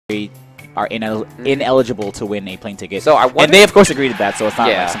are ineligible to win a plane ticket. So I wonder, and they of course agreed to that, so it's not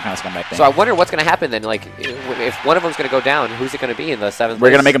like some kind of scumbag thing. So I wonder what's going to happen then. Like, if one of them's going to go down, who's it going to be in the 7th place? We're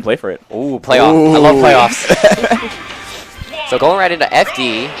going to make him play for it. Ooh, playoff. Ooh. I love playoffs. So going right into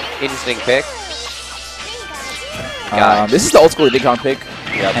FD, interesting pick. This is the old school Diddy Kong pick,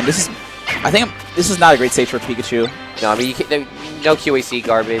 and this is, I think this is not a great stage for Pikachu. No, I mean you can't, no QAC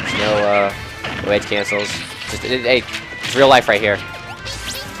garbage, no edge cancels. Just hey, it's real life right here.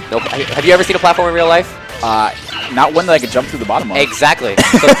 Nope. Have you ever seen a platform in real life? Not one that I could jump through the bottom of. Exactly.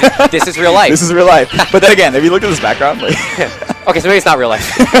 So this is real life. This is real life. But then again, if you look at this background, like okay, so maybe it's not real life.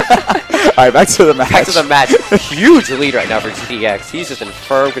 All right, back to the match. Back to the match. Huge lead right now for GDX. He's just in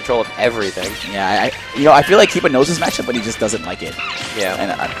firm control of everything. Yeah, I feel like Kipa knows his matchup, but he just doesn't like it. Yeah.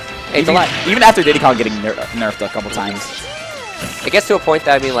 And even after Diddy Kong getting nerfed a couple times, it gets to a point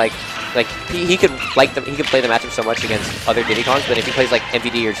that I mean, like he could play the matchup so much against other Diddy Kongs, but if he plays like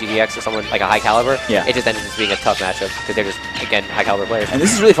MVD or GDX or someone like a high caliber, it just ends up being a tough matchup because they're just again high caliber players. And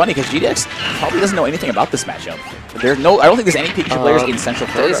this is really funny because GDX probably doesn't know anything about this matchup. I don't think there's any Pikachu players in Central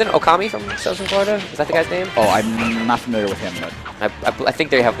Florida. Isn't Okami from Central Florida? Is that the guy's name? Oh, I'm not familiar with him, but I think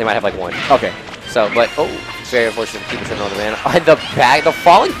they might have like one. Okay. So, but it's very unfortunate to keep it on the man. And the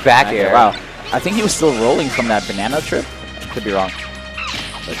falling back air. Wow. I think he was still rolling from that banana trip. Could be wrong.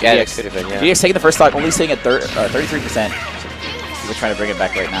 Yeah, it could have been, yeah. GDX taking the first stock, only sitting at 33%. We're trying to bring it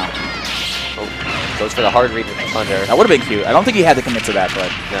back right now. Oh, goes for the hard read under. That would have been cute. I don't think he had to commit to that,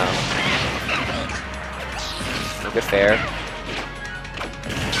 but no. Good fair.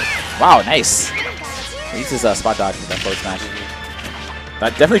 Wow, nice. Reads his spot dodge with that forward smash.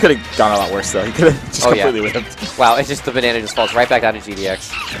 That definitely could have gone a lot worse, though. He could have just completely whipped. Wow, it's just the banana just falls right back down to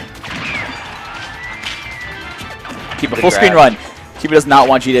GDX. Keep a full screen run. Kipa does not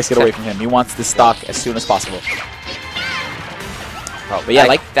want GDX to get away from him. He wants this stock as soon as possible. Oh, but yeah,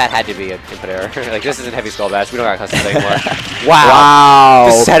 that had to be an input error. Like, this isn't Heavy Skull Bash. We don't got customs anymore. Wow. Wow.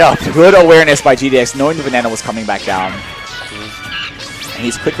 The setup. Good awareness by GDX, knowing the banana was coming back down. And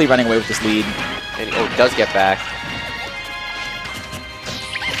he's quickly running away with this lead. And he does get back.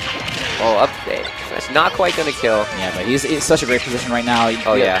 Oh, up there. That's not quite going to kill. Yeah, but he's in such a great position right now.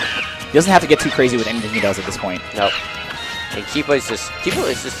 Oh, yeah. He doesn't have to get too crazy with anything he does at this point. Nope. And Kipa is just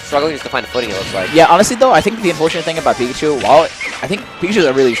struggling just to find a footing, it looks like. Yeah, honestly though, I think the unfortunate thing about Pikachu, while I think Pikachu is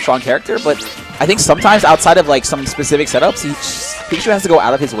a really strong character, but I think sometimes outside of like some specific setups, Pikachu has to go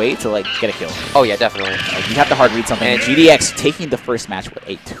out of his way to like get a kill. Oh yeah, definitely. Like, you have to hard read something. And GDX taking the first match with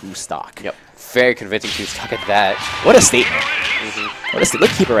a 2 stock. Yep. Very convincing 2 stock at that. What a statement. What a statement.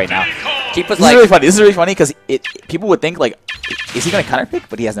 Look at Kipa right now. Kipa's this is really funny. This is really funny because people would think like, is he going to counter pick?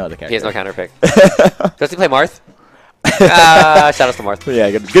 But he has no other character. He has no counter pick. Does he play Marth? Shout out to Marth. Yeah,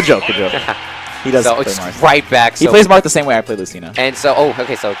 good joke, good joke. He does so play it's Marth. Right back. He plays Marth the same way I play Lucina. And so,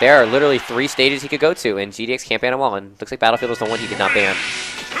 okay, so there are literally 3 stages he could go to, and GDX can't ban them all, and looks like Battlefield was the one he could not ban.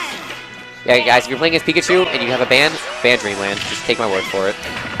 Yeah, guys, if you're playing as Pikachu and you have a ban Dreamland. Just take my word for it.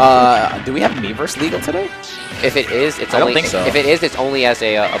 Do we have Miiverse legal today? If it is, it's I only. don't think so. If it is, it's only as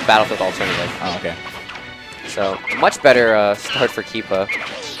a Battlefield alternative. Oh, okay. So much better start for Kipa.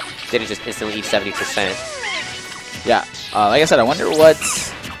 Didn't just instantly eat 70%. Yeah, like I said, I wonder what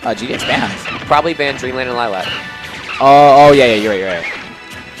GDX bans. Probably ban Dreamland and Lilac. Oh, yeah, you're right.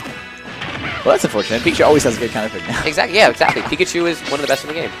 Well, that's unfortunate. Pikachu always has a good counter pick now. Exactly, yeah, exactly. Pikachu is one of the best in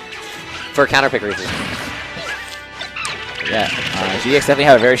the game. For counter pick reasons. Yeah, GDX definitely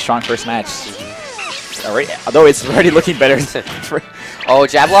had a very strong first match. Although it's already looking better. Oh,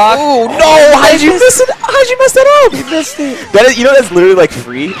 jab lock? Oh, no! How did you miss it? How did you mess that up? You missed it. That is, you know that's literally like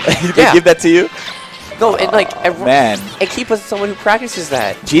free? They give that to you? No, and like, man. And Kipa's someone who practices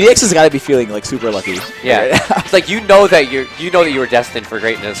that. GDX has got to be feeling like super lucky. Yeah, it's like you know that you were destined for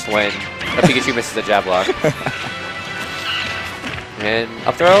greatness when a Pikachu misses a jab lock. And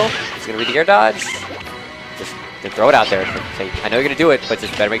up throw, he's gonna read the air dodge. Just throw it out there. Say, I know you're gonna do it, but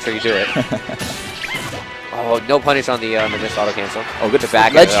just better make sure you do it. Oh, no punish on the missed auto cancel. Oh, good to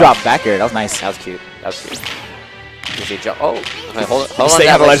back. Ledge drop back air. That was nice. That was cute. That was cute. You see jump. Oh, okay, hold on.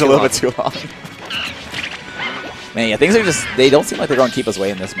 Staying on the ledge a little bit too long. Man, yeah, things are just, they don't seem like they're going to keep us way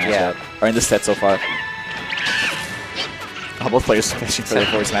in this matchup, or in this set so far. Oh, both players finishing for their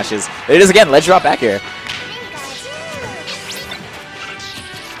forward smashes. There it is again, ledge drop back air.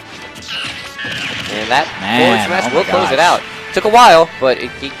 And that forward smash will close it out. Took a while, but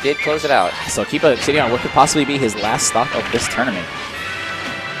he did close it out. So Kipa sitting on what could possibly be his last stock of this tournament.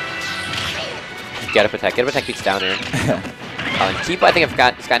 Get a protect beats down here. Kipa, I think, has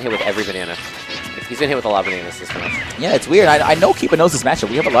gotten hit with every banana. He's been hit with a lot of bananas this match. Yeah, it's weird. I know Kipa knows this matchup.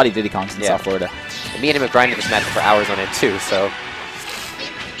 We have a lot of Diddy Kongs in South Florida. And me and him have grinded this matchup for hours on it too, so.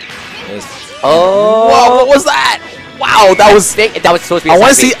 Oh! Whoa, what was that? Wow, that was supposed to be a I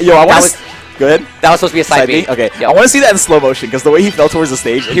want to side see... Yo, I want to... Good? That was supposed to be a side B. Okay, Yep. I want to see that in slow motion, because the way he fell towards the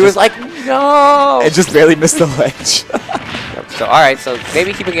stage... He was like, no! It just barely missed the ledge. So, alright, so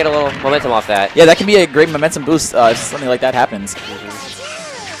maybe he can get a little momentum off that. Yeah, that can be a great momentum boost if something like that happens.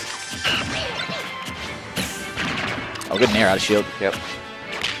 Oh, good nair out of shield. Yep.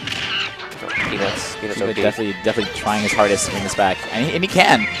 Peanuts. Peanuts OP. Definitely trying his hardest to bring this back, and he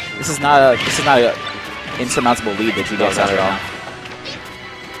can. This is not a insurmountable lead that GDX has right now.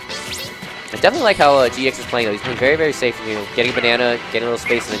 I definitely like how GDX is playing though. He's playing very, very safe. You know, getting a banana, getting a little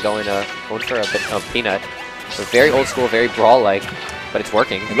space, and then going for a bit of peanut. So very old school, very brawl-like, but it's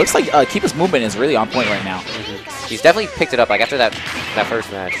working. It looks like Kipa's movement is really on point right now. He's definitely picked it up. Like after that first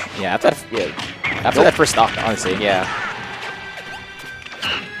match. Yeah, after that first stock, honestly. Yeah.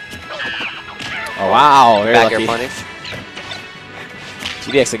 Oh wow, very Back lucky. air punish.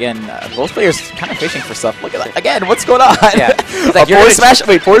 GDX again. Both players kind of fishing for stuff. Look at that again. What's going on? Yeah. Like, forward smash.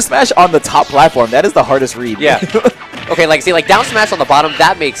 Wait, forward smash on the top platform. That is the hardest read. Yeah. Okay, like see, like down smash on the bottom.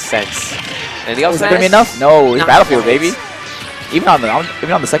 That makes sense. And the up Is smash. that gonna be enough? No, it's Not Battlefield, quite. baby. Even on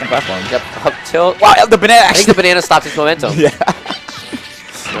the second platform. Yep. Up tilt. Wow, the banana. I think the banana stopped his momentum. Yeah.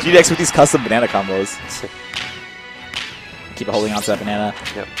 GDX with these custom banana combos. Keep holding on to that banana.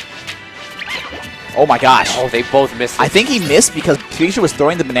 Yep. Oh my gosh. Oh, they both missed it. I think he missed because Pikachu was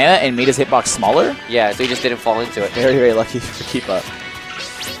throwing the banana and made his hitbox smaller. Yeah, so he just didn't fall into it. Very, very lucky for Kipa.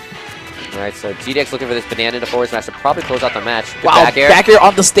 Alright, so GDX looking for this banana into forward smash to probably close out the match. Good Wow, back air.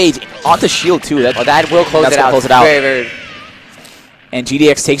 on the stage, onto shield too. That will close it out. Close it out. Very, very. And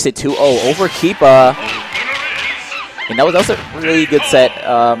GDX takes it 2-0 over Kipa. And that was a really good set.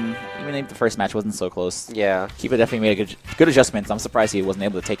 Even if the first match wasn't so close. Yeah. Kipa definitely made a good adjustments. I'm surprised he wasn't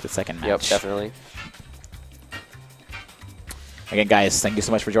able to take the second match. Yep, definitely. Again, guys, thank you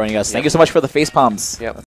so much for joining us. Yep. Thank you so much for the face palms. Yep.